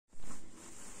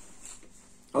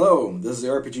Hello, this is the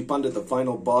RPG Pundit, the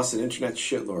final boss in Internet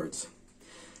Shitlords.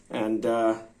 And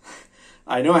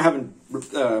I know I haven't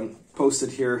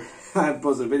posted here, I haven't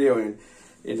posted a video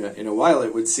in a while,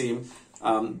 it would seem.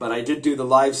 But I did do the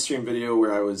live stream video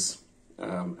where I was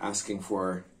asking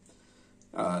for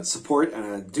support,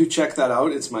 and do check that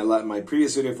out. It's my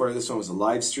previous video for this one was a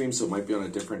live stream, so it might be on a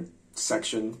different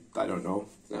section. I don't know.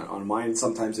 On mine,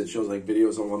 sometimes it shows like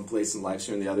videos on one place and live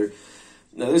stream on the other.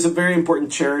 Now, there's a very important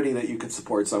charity that you could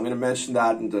support, so I'm going to mention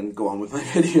that and then go on with my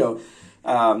video.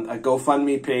 A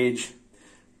GoFundMe page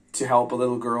to help a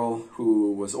little girl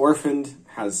who was orphaned,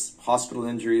 has hospital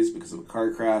injuries because of a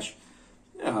car crash,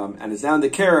 and is now in the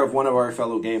care of one of our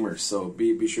fellow gamers, so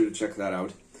be sure to check that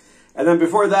out. And then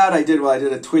before that, I did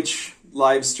a Twitch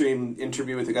live stream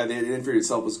interview with the guy. The interview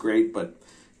itself was great, but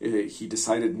he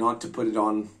decided not to put it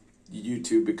on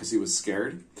YouTube because he was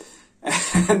scared.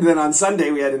 And then on Sunday,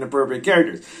 we had inappropriate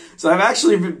characters. So I've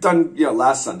actually done,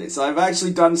 last Sunday. So I've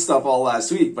actually done stuff all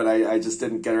last week, but I just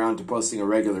didn't get around to posting a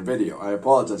regular video. I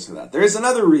apologize for that. There is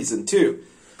another reason, too,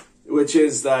 which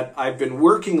is that I've been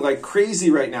working like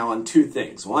crazy right now on two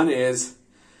things. One is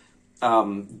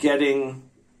getting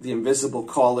the Invisible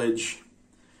College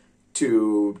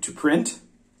to print.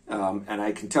 And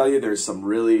I can tell you there's some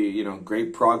really,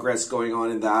 great progress going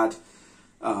on in that.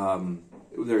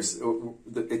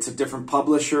 It's a different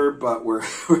publisher, but we're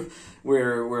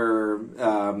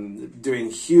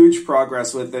doing huge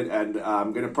progress with it, and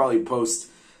I'm going to probably post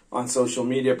on social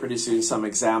media pretty soon some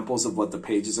examples of what the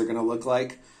pages are going to look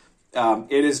like.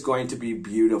 It is going to be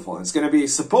beautiful. It's going to be,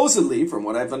 supposedly, from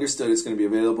what I've understood, it's going to be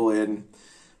available in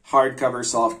hardcover,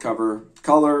 softcover,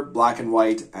 color, black and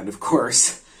white, and of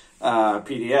course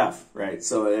PDF, right?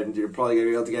 So, and you're probably going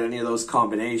to be able to get any of those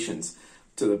combinations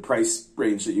to the price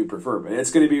range that you prefer. But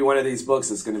it's going to be one of these books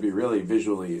that's going to be really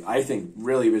visually, I think,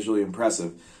 really visually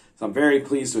impressive. So I'm very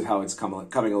pleased with how it's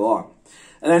coming along.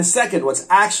 And then second, what's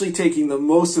actually taking the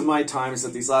most of my time is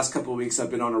that these last couple of weeks I've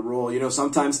been on a roll.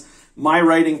 Sometimes my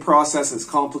writing process is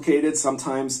complicated.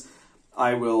 Sometimes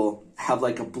I will have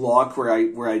like a block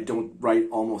where I don't write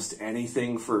almost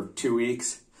anything for 2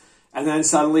 weeks. And then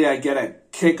suddenly I get a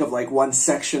kick of like one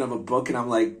section of a book, and I'm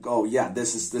like, oh yeah,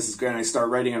 this is great. And I start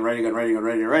writing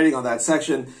on that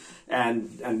section,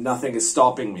 and nothing is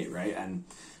stopping me, right? And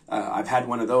I've had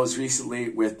one of those recently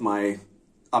with my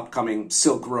upcoming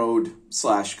Silk Road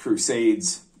 /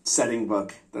 Crusades setting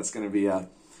book. That's going to be a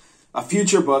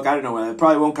future book. I don't know. It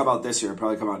probably won't come out this year. It'll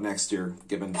probably come out next year,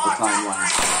 given the timeline.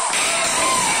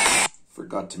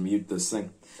 Forgot to mute this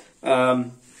thing.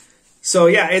 So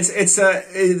yeah,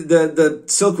 the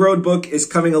Silk Road book is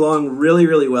coming along really,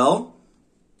 really well,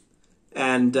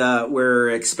 and we're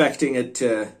expecting it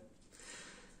to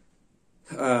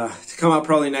come out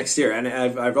probably next year. And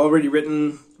I've already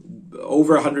written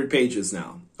over 100 pages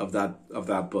now of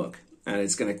that book, and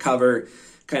it's going to cover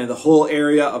kind of the whole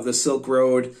area of the Silk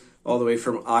Road, all the way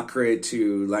from Acre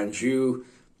to Lanzhou.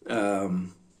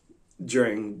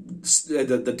 During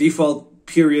the default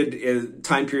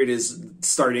time period is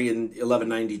starting in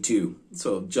 1192,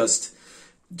 so just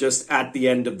at the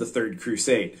end of the Third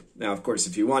Crusade. Now, of course,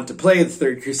 if you want to play the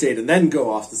Third Crusade and then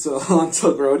go off on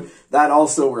Silk Road, that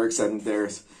also works, and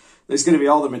there's going to be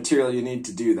all the material you need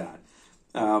to do that.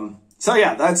 So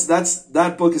yeah,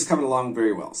 that book is coming along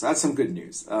very well. So that's some good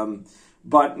news.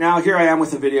 But now here I am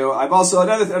with a video. I've also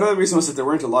another reason was that there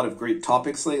weren't a lot of great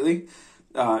topics lately.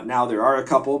 Now there are a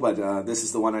couple, but this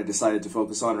is the one I decided to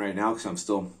focus on right now because I'm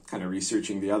still kind of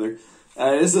researching the other.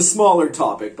 It's a smaller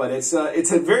topic, but it's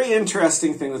a very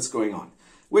interesting thing that's going on,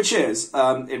 which is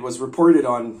it was reported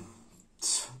on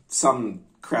some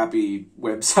crappy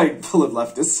website full of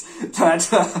leftists that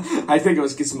I think it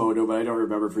was Gizmodo, but I don't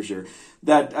remember for sure,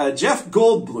 that Jeff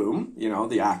Goldblum,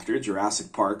 the actor,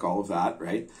 Jurassic Park, all of that,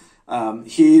 right?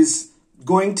 He's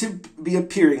going to be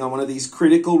appearing on one of these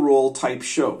Critical Role type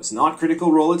shows. Not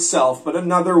Critical Role itself, but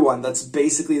another one that's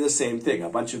basically the same thing. A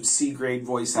bunch of C-grade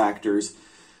voice actors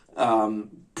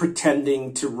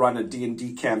pretending to run a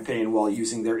D&D campaign while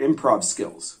using their improv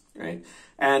skills, right?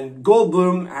 And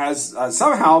Goldblum has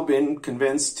somehow been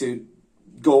convinced to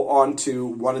go on to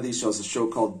one of these shows, a show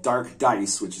called Dark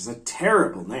Dice, which is a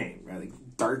terrible name, right?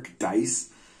 Dark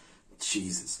Dice?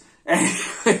 Jesus.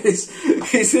 Anyways,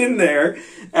 he's in there.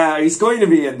 He's going to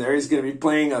be in there. He's going to be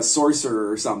playing a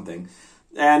sorcerer or something.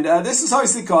 And this has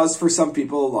obviously caused for some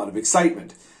people a lot of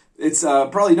excitement. It's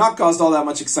probably not caused all that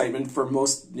much excitement for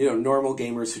most normal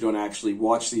gamers who don't actually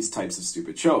watch these types of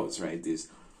stupid shows, right? These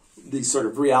sort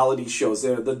of reality shows.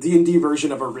 They're the D&D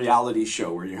version of a reality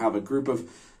show where you have a group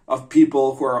of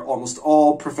people who are almost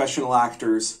all professional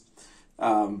actors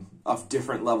of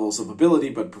different levels of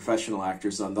ability, but professional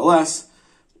actors nonetheless.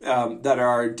 that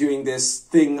are doing this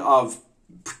thing of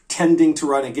pretending to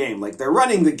run a game. Like they're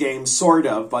running the game, sort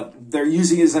of, but they're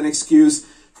using it as an excuse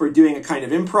for doing a kind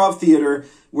of improv theater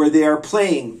where they are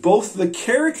playing both the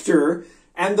character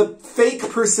and the fake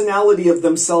personality of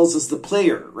themselves as the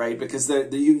player, right? Because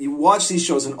you watch these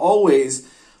shows and always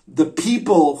the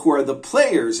people who are the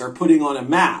players are putting on a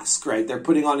mask, right? They're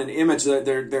putting on an image,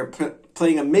 they're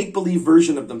playing a make-believe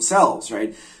version of themselves,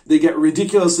 right? They get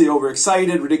ridiculously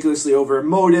overexcited, ridiculously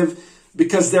over-emotive,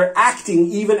 because they're acting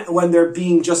even when they're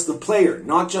being just the player,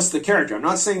 not just the character. I'm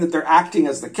not saying that they're acting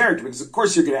as the character, because of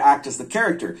course you're going to act as the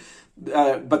character.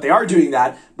 But they are doing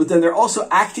that, but then they're also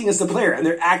acting as the player, and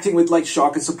they're acting with like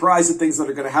shock and surprise at things that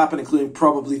are going to happen, including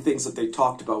probably things that they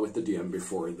talked about with the DM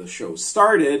before the show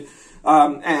started,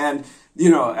 and, you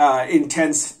know,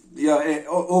 intense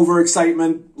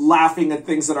overexcitement, laughing at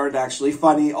things that aren't actually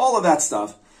funny, all of that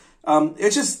stuff.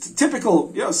 It's just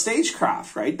typical, you know,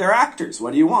 stagecraft, right? They're actors.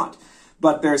 What do you want?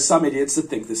 But there's some idiots that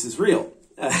think this is real.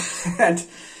 And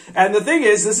the thing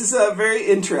is, this is a very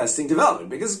interesting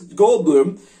development, because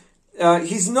Goldblum,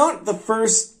 he's not the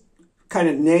first kind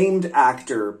of named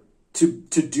actor to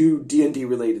do D&D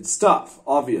related stuff,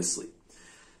 obviously.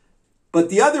 But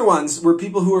the other ones were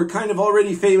people who were kind of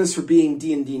already famous for being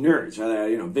D&D nerds.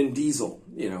 You know, Vin Diesel,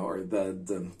 you know, or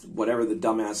the whatever the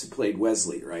dumbass who played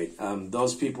Wesley, right?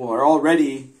 Those people are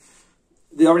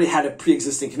they already had a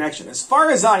pre-existing connection. As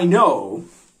far as I know,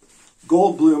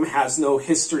 Goldblum has no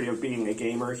history of being a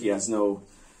gamer. He has no,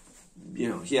 you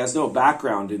know, he has no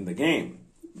background in the game.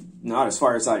 Not as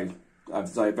far as I've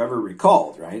ever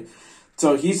recalled, right?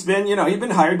 So he's been, you know, he's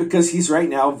been hired because he's right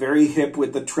now very hip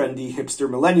with the trendy hipster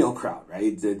millennial crowd, right?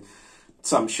 He did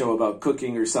some show about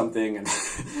cooking or something, and,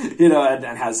 you know, and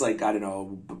has like, I don't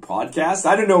know, a podcast?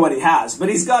 I don't know what he has, but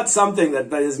he's got something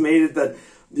that has made it that,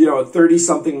 you know,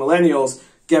 30-something millennials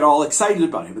get all excited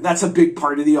about him. And that's a big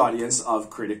part of the audience of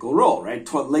Critical Role, right?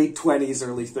 Late 20s,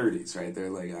 early 30s, right? They're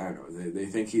like, I don't know, they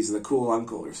think he's the cool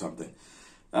uncle or something.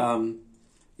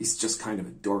 He's just kind of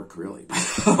a dork, really.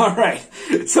 All right.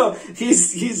 So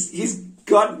he's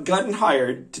gotten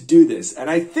hired to do this.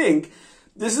 And I think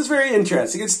this is very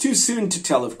interesting. It's too soon to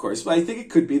tell, of course, but I think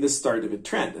it could be the start of a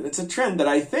trend. And it's a trend that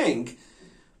I think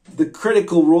the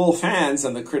Critical Role fans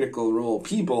and the Critical Role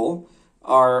people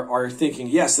are thinking,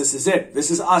 yes, this is it. This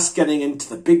is us getting into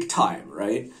the big time,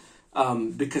 right?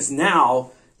 Because now,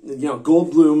 you know,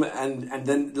 Goldblum and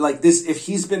then like this, if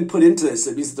he's been put into this,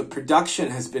 it means the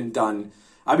production has been done.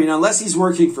 I mean, unless he's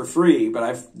working for free, but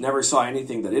I've never saw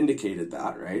anything that indicated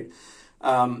that, right?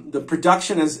 The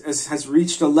production has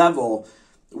reached a level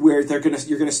where you're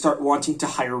gonna start wanting to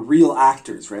hire real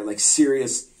actors, right? Like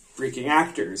serious freaking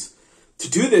actors to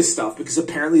do this stuff, because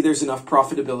apparently there's enough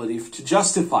profitability to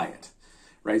justify it,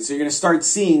 right? So you're gonna start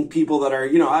seeing people that are,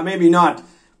 you know, maybe not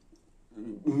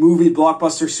movie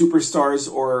blockbuster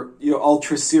superstars or, you know,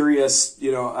 ultra serious,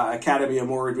 you know, Academy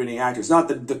Award winning actors, not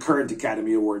the current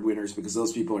Academy Award winners, because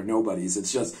those people are nobodies.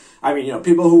 It's just, I mean, you know,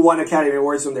 people who won Academy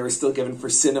Awards when they were still given for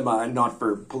cinema and not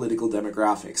for political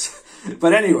demographics.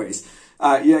 But anyways,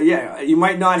 yeah, you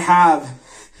might not have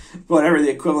whatever the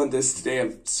equivalent is today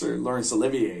of Sir Laurence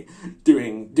Olivier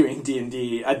doing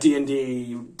D&D, a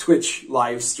D&D Twitch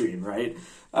live stream, right?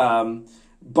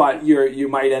 But you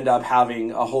might end up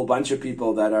having a whole bunch of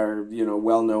people that are, you know,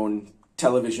 well-known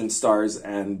television stars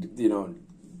and, you know,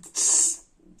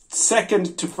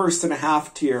 second to first and a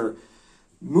half tier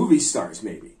movie stars,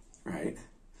 maybe, right?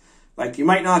 Like, you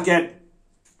might not get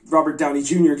Robert Downey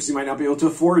Jr. because you might not be able to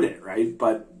afford it, right?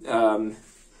 But,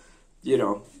 you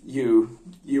know,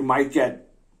 you might get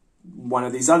one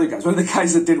of these other guys, one of the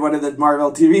guys that did one of the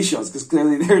Marvel TV shows, because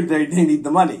clearly they need the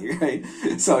money, right?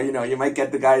 So, you know, you might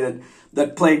get the guy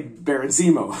that played Baron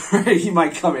Zemo, right? He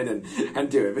might come in and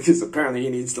do it because apparently he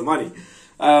needs the money.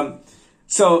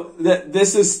 So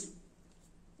this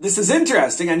is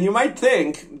interesting, and you might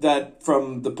think that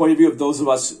from the point of view of those of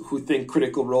us who think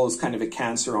Critical Role is kind of a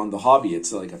cancer on the hobby,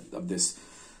 it's like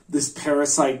this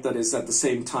parasite that is at the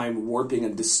same time warping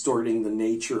and distorting the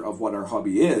nature of what our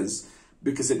hobby is,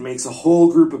 because it makes a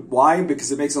whole group of, why?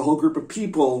 Because it makes a whole group of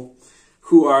people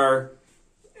who are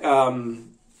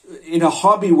in a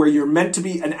hobby where you're meant to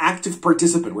be an active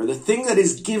participant, where the thing that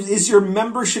is your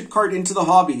membership card into the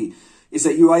hobby is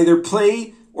that you either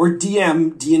play or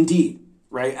DM D&D,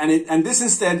 right? And this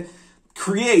instead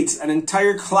creates an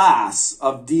entire class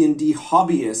of D&D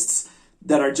hobbyists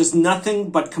that are just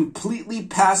nothing but completely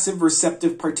passive,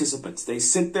 receptive participants. They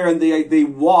sit there and they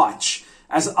watch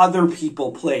as other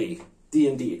people play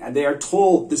D&D, and they are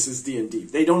told this is D&D.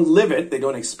 They don't live it, they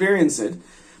don't experience it,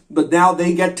 but now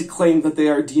they get to claim that they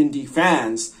are D&D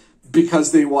fans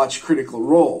because they watch Critical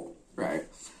Role, right?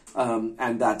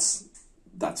 And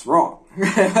that's wrong.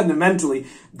 Fundamentally,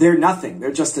 they're nothing.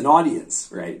 They're just an audience,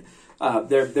 right?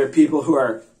 They're people who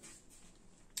are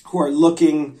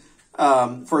looking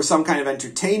for some kind of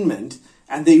entertainment,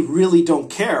 and they really don't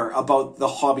care about the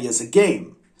hobby as a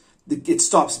game. It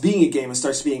stops being a game and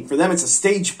starts being, for them, it's a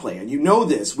stage play. And you know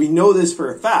this. We know this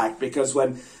for a fact, because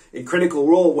when in Critical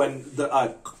Role, when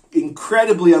the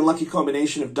incredibly unlucky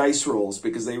combination of dice rolls,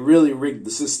 because they really rigged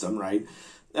the system, right,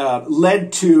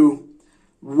 led to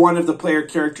one of the player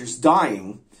characters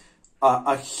dying,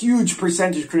 a huge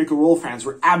percentage of Critical Role fans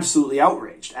were absolutely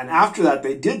outraged. And after that,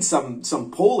 they did some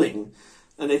polling,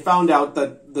 and they found out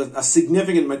that a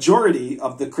significant majority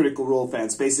of the Critical Role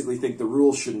fans basically think the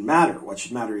rules shouldn't matter. What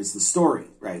should matter is the story,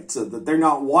 right? So that they're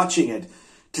not watching it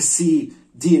to see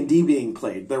D&D being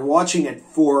played. They're watching it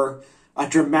for a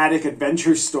dramatic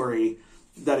adventure story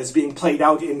that is being played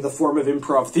out in the form of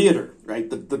improv theater, right?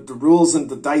 The rules and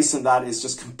the dice and that is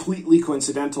just completely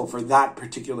coincidental for that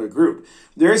particular group.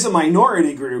 There is a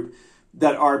minority group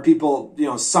that are people, you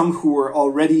know, some who are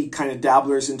already kind of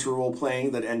dabblers into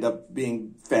role-playing that end up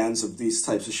being fans of these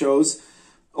types of shows,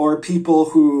 or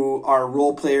people who are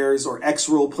role players or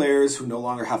ex-role players who no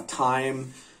longer have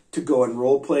time to go and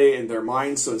role play in their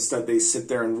minds, so instead they sit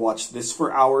there and watch this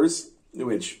for hours,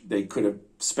 which they could have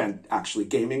spent actually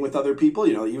gaming with other people.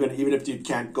 You know, even if you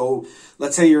can't go,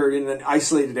 let's say you're in an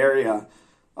isolated area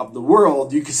of the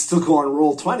world, you could still go on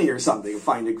Roll20 or something and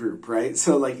find a group, right?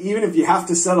 So like, even if you have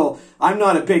to settle, I'm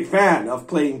not a big fan of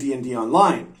playing D&D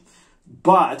online,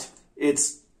 but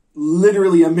it's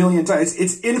literally a million times,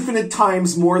 it's infinite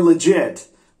times more legit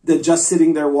than just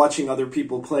sitting there watching other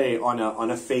people play on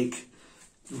a fake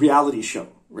reality show,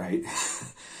 right?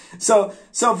 So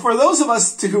for those of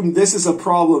us to whom this is a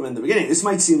problem in the beginning, this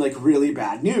might seem like really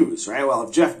bad news, right? Well,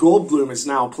 if Jeff Goldblum is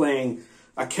now playing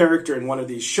a character in one of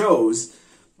these shows,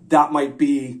 that might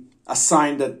be a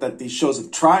sign that these shows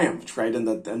have triumphed, right? And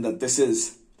that this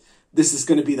is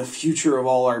going to be the future of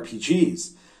all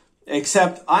RPGs.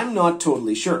 Except I'm not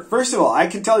totally sure. First of all, I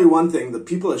can tell you one thing: the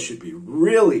people that should be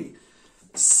really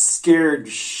scared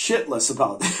shitless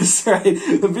about this, right?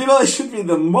 The people that should be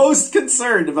the most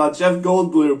concerned about Jeff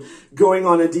Goldblum going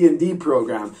on a D&D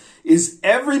program is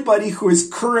everybody who is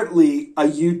currently a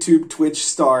YouTube Twitch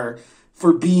star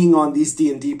for being on these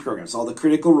D&D programs. All the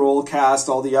Critical Role cast,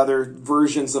 all the other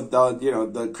versions of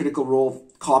the Critical Role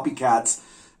copycats,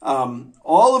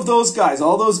 all of those guys,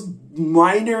 all those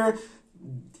minor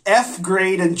F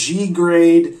grade and G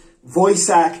grade voice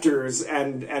actors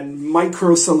and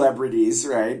micro celebrities,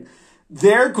 right?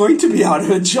 They're going to be out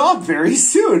of a job very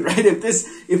soon, right? If this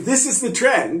is the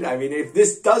trend, I mean, if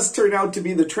this does turn out to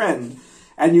be the trend,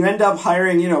 and you end up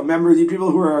hiring, members,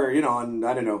 people who are, on,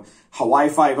 I don't know, Hawaii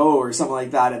Five-0 or something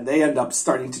like that, and they end up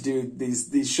starting to do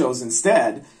these shows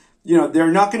instead,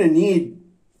 they're not going to need,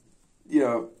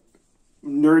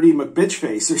 nerdy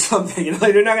McBitchface or something.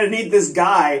 They're not going to need this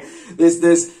guy,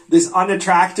 this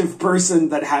unattractive person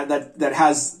that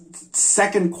has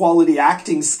second quality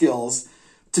acting skills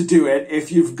to do it.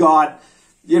 If you've got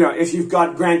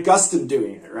Grant Gustin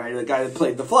doing it, right? The guy that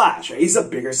played the Flash, right? He's a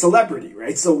bigger celebrity,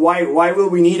 right? So why will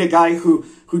we need a guy who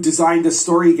designed a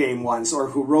story game once, or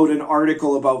who wrote an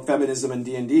article about feminism and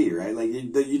D&D, right? Like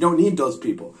you don't need those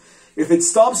people. If it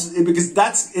stops, because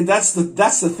that's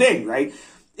the thing, right?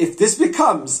 If this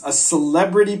becomes a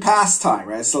celebrity pastime,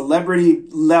 right? A celebrity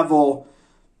level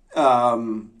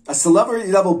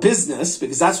business,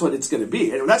 because that's what it's going to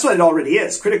be. And that's what it already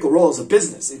is. Critical Role is a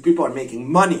business. People are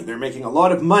making money. They're making a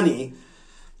lot of money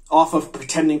off of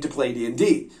pretending to play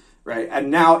D&D, right?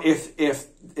 And now if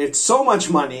it's so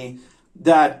much money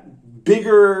that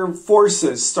bigger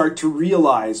forces start to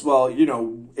realize, well,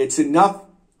 it's enough,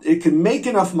 it can make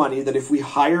enough money that if we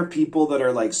hire people that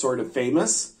are like sort of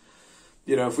famous,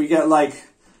 if we get like,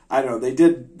 I don't know, they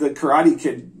did the Karate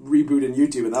Kid reboot in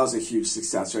YouTube, and that was a huge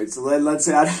success, right? So let's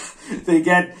say they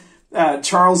get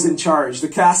Charles in Charge, the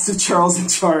cast of Charles in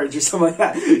Charge, or something like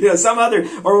that. Some other,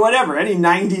 or whatever, any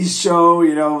 90s show,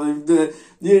 you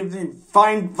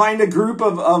find a group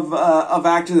of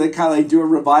actors that kind of like do a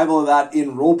revival of that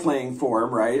in role-playing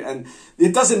form, right? And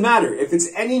it doesn't matter if it's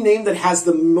any name that has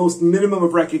the most minimum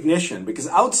of recognition, because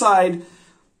outside,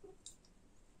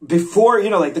 before,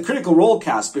 like the Critical Role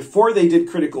cast, before they did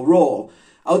Critical Role,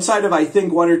 outside of, I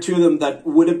think, one or two of them that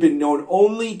would have been known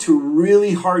only to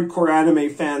really hardcore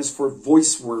anime fans for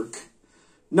voice work,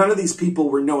 none of these people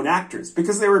were known actors,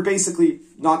 because they were basically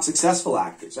not successful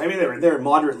actors. I mean, they were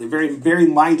moderately, very, very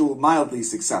mildly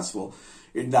successful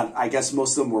in that I guess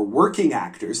most of them were working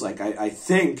actors. Like, I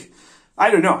think,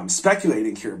 I don't know, I'm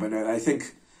speculating here, but I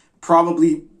think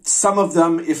probably some of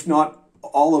them, if not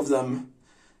all of them,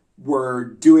 were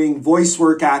doing voice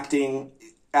work acting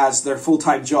as their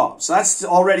full-time job. So that's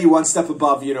already one step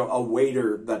above, you know, a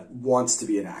waiter that wants to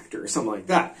be an actor or something like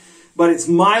that. But it's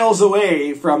miles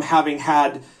away from having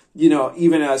had, you know,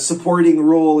 even a supporting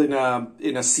role in a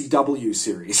CW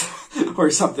series or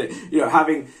something. You know,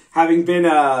 having been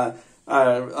a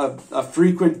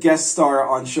frequent guest star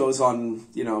on shows on,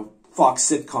 you know, Fox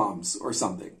sitcoms or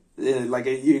something. Like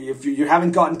if you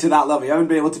haven't gotten to that level, you haven't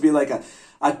been able to be like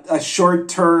a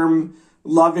short-term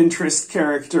love interest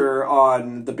character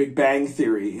on The Big Bang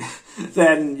Theory,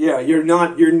 then yeah, you're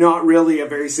not really a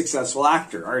very successful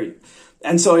actor, are you?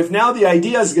 And so if now the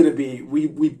idea is going to be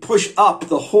we push up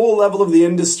the whole level of the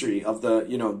industry of the,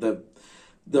 you know,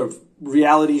 the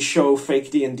reality show fake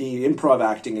D&D improv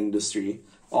acting industry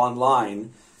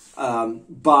online,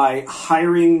 by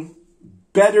hiring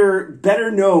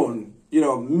better known, you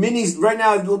know, right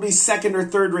now it'll be second or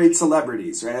third rate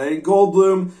celebrities, right? I think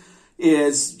Goldblum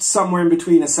is somewhere in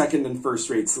between a second and first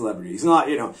rate celebrity. He's not,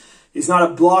 you know, he's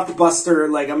not a blockbuster.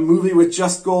 Like a movie with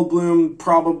just Goldblum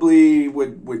probably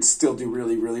would still do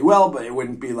really, really well, but it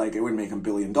wouldn't be like, it wouldn't make $1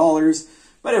 billion,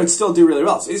 but it would still do really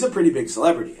well. So he's a pretty big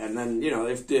celebrity. And then, you know,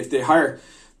 if they hire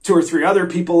 2 or 3 other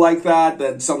people like that,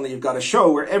 then suddenly you've got a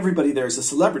show where everybody there is a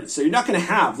celebrity. So you're not going to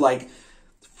have like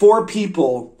 4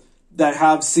 people that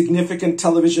have significant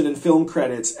television and film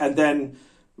credits, and then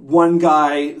one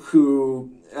guy who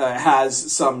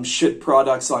has some shit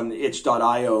products on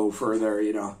itch.io for their,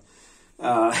 you know,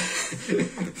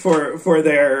 for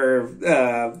their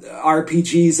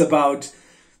RPGs about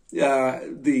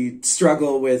the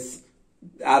struggle with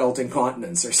adult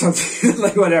incontinence or something,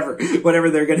 like whatever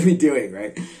they're going to be doing,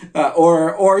 right?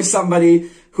 Or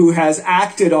somebody who has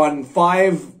acted on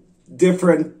 5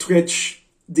 different Twitch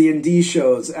D&D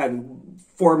shows and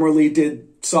formerly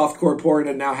did softcore porn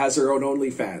and now has her own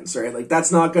OnlyFans, right? Like that's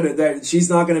not gonna, she's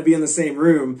not gonna be in the same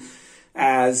room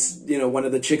as, you know, one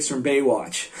of the chicks from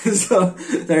Baywatch. So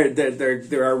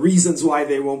there are reasons why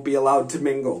they won't be allowed to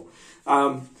mingle.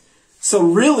 So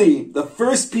really, the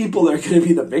first people that are going to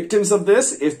be the victims of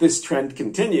this, if this trend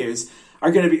continues,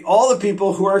 are going to be all the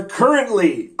people who are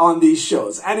currently on these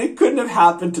shows. And it couldn't have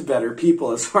happened to better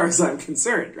people as far as I'm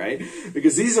concerned, right?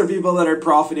 Because these are people that are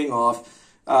profiting off.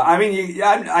 I mean,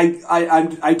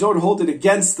 I don't hold it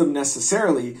against them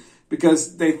necessarily,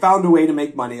 because they found a way to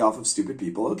make money off of stupid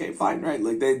people. Okay, fine, right?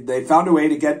 Like they found a way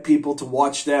to get people to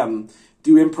watch them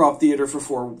do improv theater for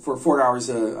 4 hours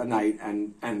a night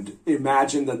and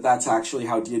imagine that that's actually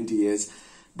how D&D is.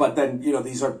 But then, you know,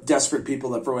 these are desperate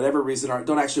people that for whatever reason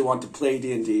don't actually want to play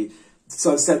D&D.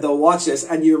 So instead they'll watch this,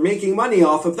 and you're making money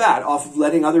off of that, off of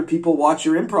letting other people watch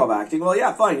your improv acting. Well,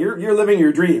 yeah, fine, you're living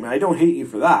your dream. I don't hate you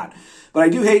for that. But I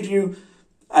do hate you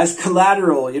as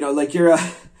collateral, you know, like you're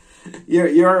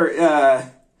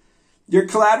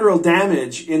collateral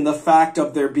damage in the fact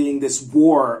of there being this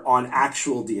war on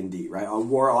actual D&D, right? A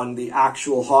war on the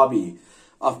actual hobby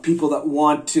of people that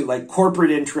want to, like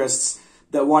corporate interests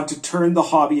that want to turn the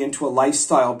hobby into a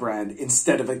lifestyle brand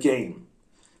instead of a game,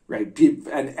 right?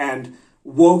 And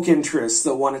woke interests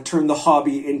that want to turn the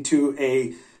hobby into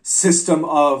a system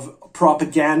of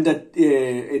propaganda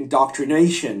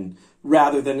indoctrination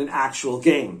rather than an actual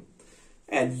game.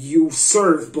 And you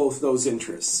serve both those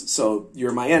interests. So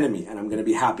you're my enemy, and I'm going to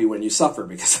be happy when you suffer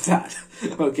because of that.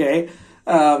 Okay?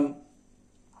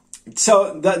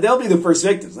 So they'll be the first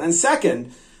victims. And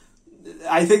second,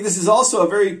 I think this is also a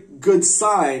very good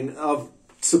sign of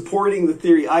supporting the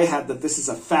theory I had that this is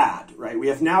a fad, right? We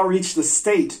have now reached the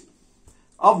state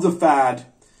of the fad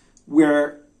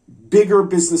where bigger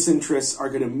business interests are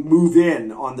going to move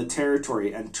in on the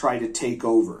territory and try to take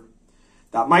over.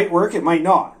 That might work, it might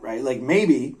not, right? Like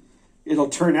maybe it'll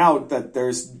turn out that there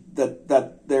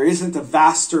isn't a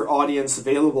vaster audience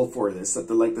available for this, that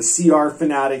the CR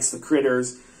fanatics, the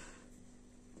critters,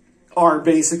 are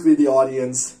basically the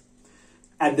audience,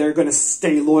 and they're going to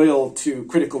stay loyal to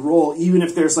Critical Role, even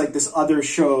if there's like this other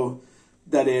show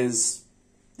that is,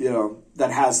 you know,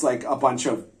 that has like a bunch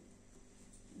of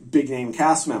big name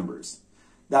cast members.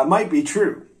 That might be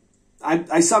true.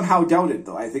 I somehow doubt it,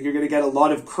 though. I think you're going to get a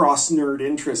lot of cross-nerd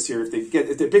interest here if they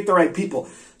pick the right people.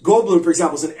 Goldblum, for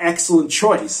example, is an excellent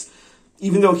choice,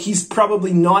 even though he's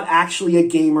probably not actually a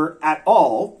gamer at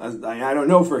all. I don't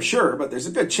know for sure, but there's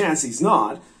a good chance he's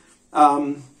not.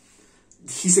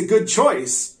 He's a good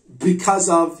choice because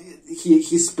of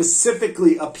he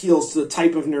specifically appeals to the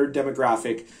type of nerd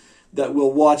demographic that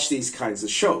will watch these kinds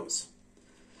of shows.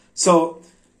 So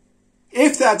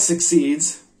if that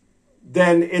succeeds,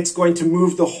 then it's going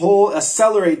to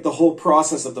accelerate the whole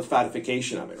process of the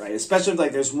fadification of it, right? Especially if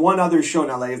like there's one other show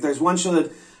now, like if there's one show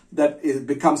that that it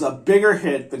becomes a bigger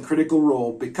hit than Critical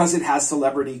Role because it has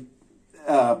celebrity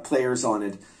players on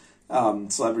it,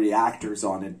 celebrity actors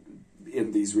on it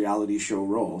in these reality show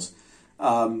roles.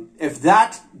 If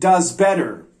that does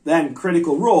better than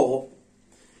Critical Role,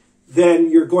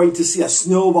 then you're going to see a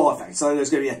snowball effect. So there's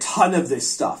going to be a ton of this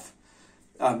stuff.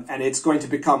 And it's going to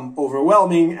become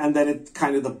overwhelming, and then it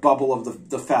kind of the bubble of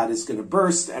the fad is going to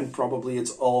burst, and probably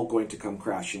it's all going to come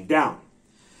crashing down.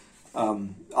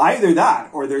 Either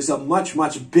that, or there's a much,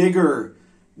 much bigger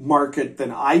market than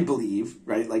I believe,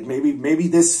 right? Like maybe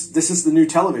this is the new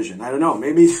television. I don't know.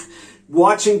 Maybe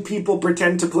watching people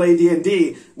pretend to play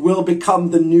D&D will become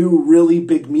the new really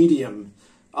big medium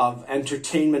of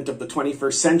entertainment of the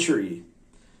 21st century.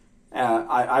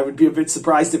 I would be a bit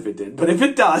surprised if it did, but if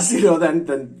it does,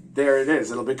 then there it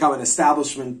is. It'll become an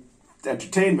establishment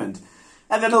entertainment,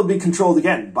 and then it'll be controlled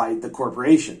again by the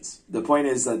corporations. The point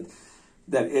is that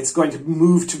it's going to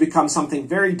move to become something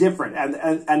very different,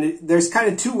 and there's kind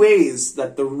of two ways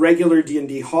that the regular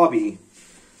D&D hobby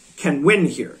can win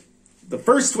here. The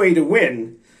first way to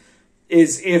win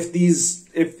is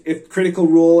if Critical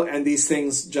Role and these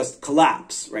things just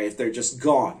collapse, right? If they're just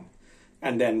gone,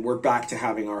 and then we're back to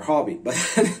having our hobby. But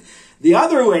the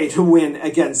other way to win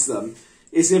against them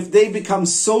is if they become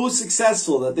so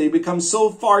successful that they become so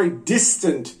far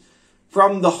distant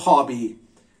from the hobby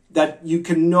that you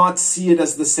cannot see it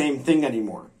as the same thing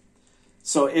anymore.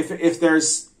 So if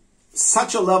there's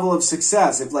such a level of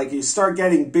success, if like you start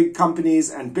getting big companies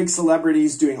and big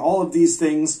celebrities doing all of these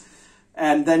things,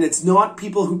 and then it's not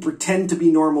people who pretend to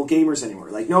be normal gamers anymore.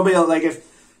 Like nobody, like if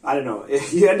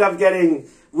you end up getting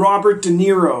Robert De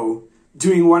Niro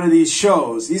doing one of these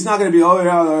shows, he's not going to be, oh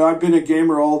yeah, I've been a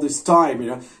gamer all this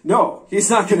time, No, he's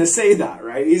not going to say that,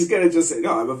 right? He's going to just say,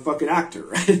 no, I'm a fucking actor,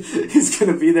 right? He's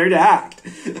going to be there to act.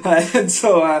 And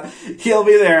so he'll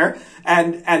be there,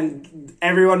 and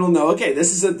everyone will know, okay,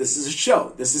 this is a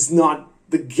show. This is not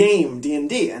the game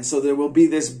D&D. And so there will be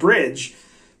this bridge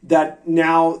that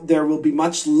now there will be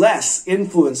much less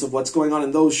influence of what's going on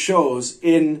in those shows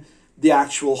in the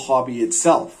actual hobby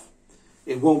itself.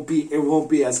 It won't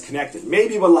be as connected.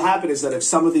 Maybe what will happen is that if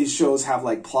some of these shows have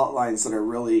like plot lines that are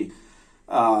really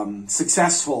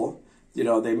successful,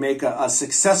 they make a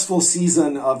successful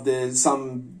season of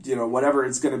whatever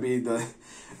it's going to be,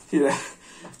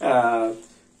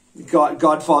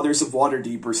 Godfathers of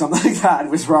Waterdeep or something like that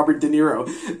with Robert De Niro.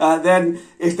 Then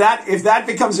if that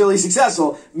becomes really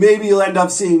successful, maybe you'll end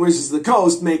up seeing Wizards of the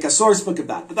Coast make a source book of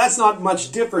that. But that's not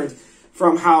much different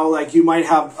from how like you might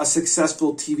have a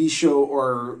successful TV show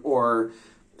or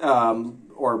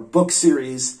book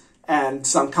series, and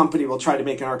some company will try to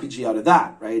make an RPG out of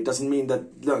that, right? It doesn't mean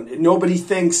that nobody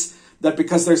thinks that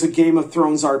because there's a Game of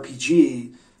Thrones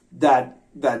RPG that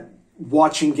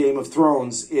watching Game of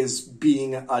Thrones is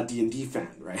being a D&D fan,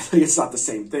 right? Like it's not the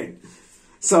same thing.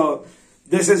 So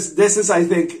this is I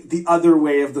think the other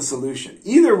way of the solution.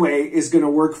 Either way is going to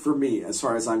work for me as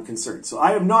far as I'm concerned. So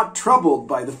I am not troubled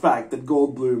by the fact that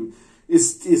Goldblum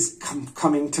is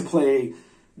coming to play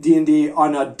D&D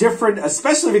on a different,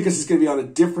 especially because it's going to be on a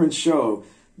different show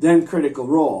than Critical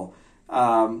Role.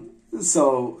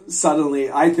 So suddenly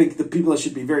I think the people that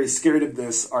should be very scared of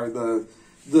this are the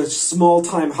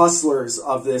small-time hustlers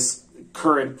of this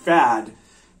current fad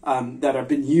that have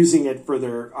been using it for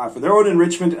their own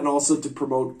enrichment and also to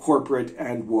promote corporate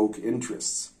and woke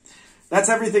interests. That's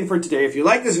everything for today. If you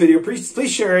like this video,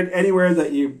 please share it anywhere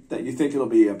that you think it'll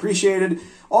be appreciated.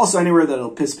 Also anywhere that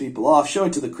it'll piss people off. Show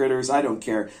it to the critters. I don't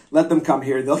care. Let them come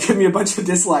here. They'll give me a bunch of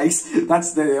dislikes.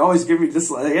 They always give me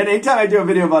dislikes. And anytime I do a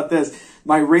video about this,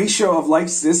 my ratio of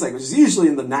likes to dislikes, which is usually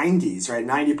in the 90s, right?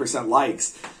 90%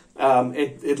 likes.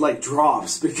 It like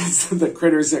drops because the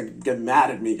critters get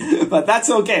mad at me, but that's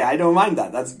okay. I don't mind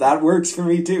that. That works for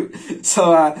me too.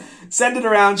 So send it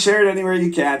around, share it anywhere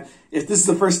you can. If this is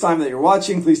the first time that you're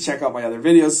watching, please check out my other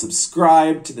videos,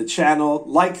 subscribe to the channel,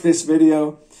 like this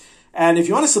video, and if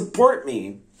you want to support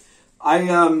me,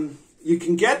 you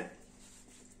can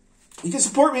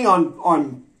support me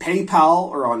on PayPal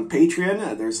or on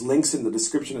Patreon. There's links in the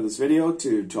description of this video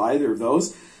to either of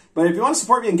those. But if you want to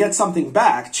support me and get something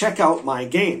back, check out my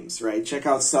games, right? Check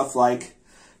out stuff like,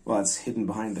 well, it's hidden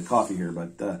behind the coffee here,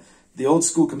 but the Old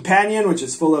School Companion, which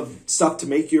is full of stuff to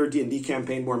make your D&D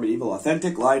campaign more medieval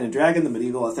authentic. Lion and Dragon, the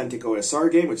medieval authentic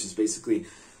OSR game, which is basically,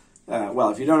 well,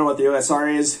 if you don't know what the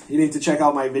OSR is, you need to check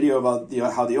out my video about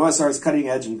how the OSR is cutting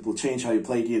edge and will change how you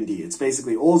play D&D. It's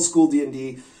basically old school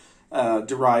D&D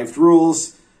derived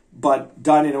rules, but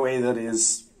done in a way that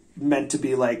is meant to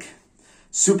be like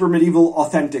super medieval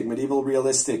authentic, medieval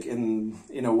realistic in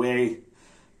a way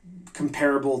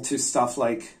comparable to stuff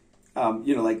like,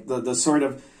 like the sort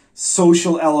of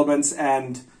social elements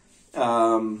and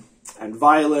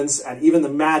violence, and even the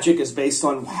magic is based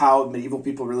on how medieval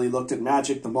people really looked at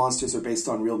magic. The monsters are based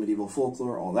on real medieval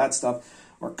folklore, all that stuff.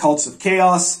 Or Cults of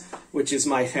Chaos, which is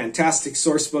my fantastic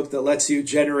source book that lets you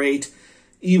generate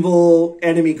evil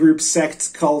enemy groups, sects,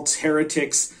 cults,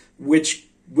 heretics, witch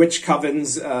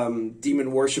covens,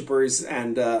 demon worshippers,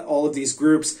 and all of these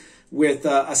groups with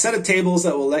a set of tables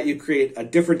that will let you create a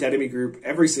different enemy group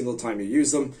every single time you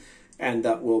use them. And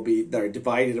that are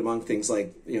divided among things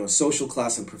like, social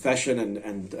class and profession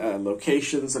and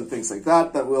locations and things like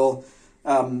that, that will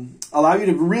allow you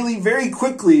to really very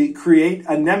quickly create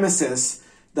a nemesis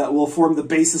that will form the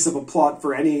basis of a plot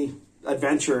for any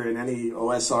adventure in any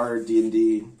OSR,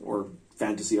 D&D, or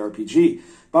fantasy RPG,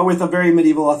 but with a very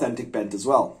medieval authentic bent as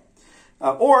well.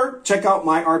 Or check out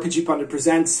my RPG Pundit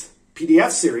Presents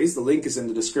PDF series. The link is in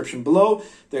the description below.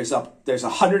 There's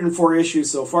 104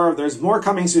 issues so far. There's more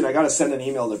coming soon. I got to send an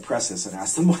email to Presses and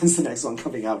ask them when's the next one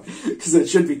coming out, because it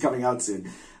should be coming out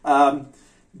soon.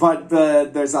 But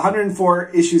there's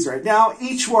 104 issues right now.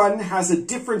 Each one has a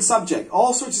different subject.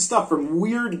 All sorts of stuff, from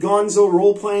weird gonzo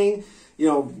role-playing,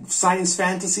 science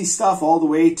fantasy stuff, all the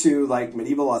way to like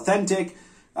medieval authentic.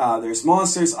 There's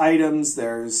monsters, items,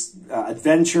 there's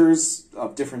adventures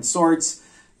of different sorts.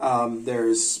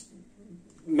 There's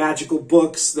magical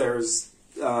books, there's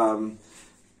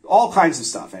all kinds of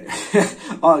stuff.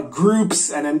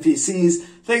 Groups and NPCs,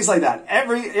 things like that.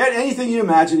 Anything you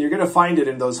imagine, you're going to find it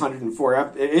in those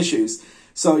 104 issues.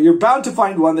 So you're bound to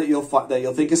find one that you'll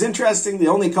think is interesting. They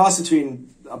only cost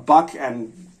between $1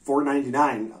 and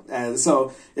 $4.99.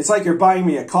 So it's like you're buying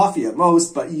me a coffee at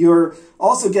most, but you're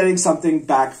also getting something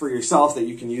back for yourself that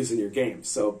you can use in your game.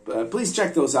 So please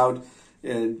check those out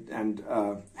and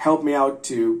help me out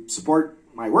to support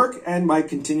my work and my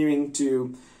continuing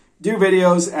to do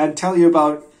videos and tell you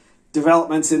about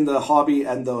developments in the hobby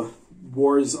and the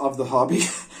wars of the hobby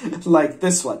like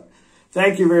this one.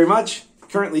 Thank you very much.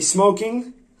 Currently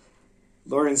smoking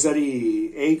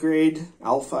Lorenzetti A grade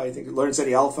alpha, I think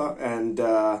Lorenzetti alpha, and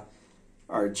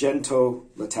Argento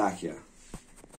Latakia.